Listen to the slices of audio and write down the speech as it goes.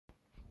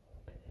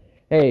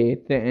Hey,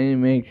 it's an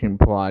animation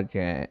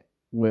project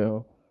where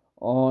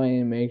all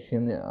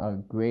animation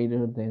are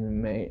greater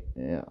than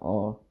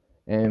all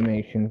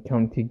animation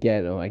come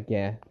together, I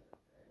guess.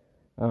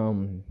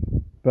 Um,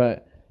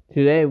 but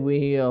today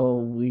we are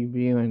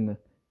reviewing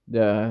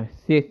the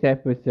sixth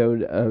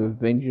episode of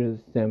Avengers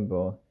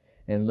Assemble,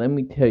 and let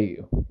me tell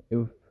you, it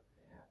was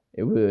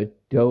a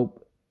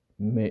dope,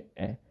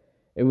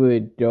 it was a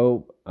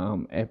dope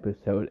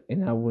episode,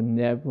 and I will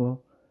never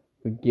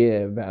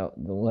forget about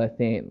the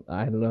lesson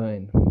I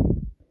learned.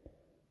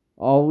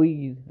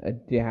 Always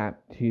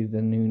adapt to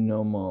the new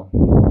normal.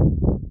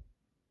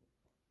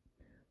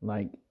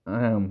 Like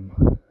I'm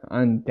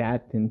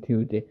adapting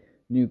to the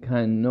new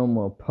kind of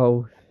normal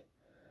post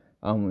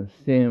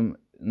sim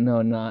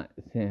no not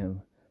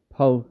sim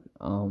post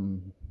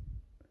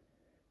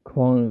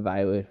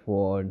coronavirus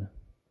world.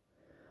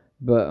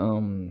 But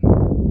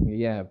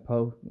yeah,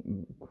 post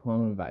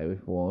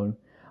coronavirus world.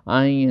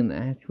 I am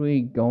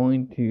actually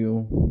going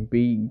to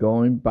be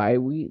going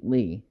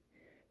bi-weekly.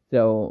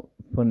 So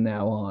from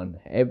now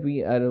on,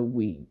 every other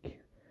week,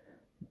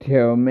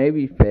 till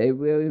maybe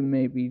February,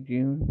 maybe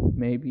June,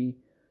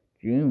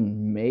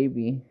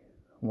 maybe.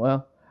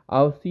 Well,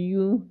 I'll see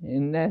you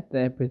in next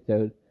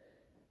episode.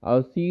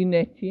 I'll see you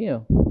next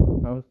year.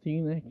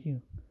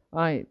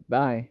 Alright,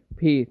 bye.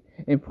 Peace.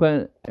 And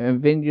for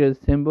Avengers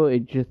Symbol,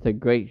 it's just a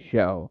great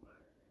show.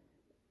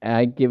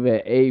 I give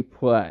it A+.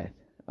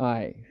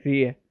 Alright, see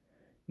you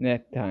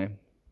next time.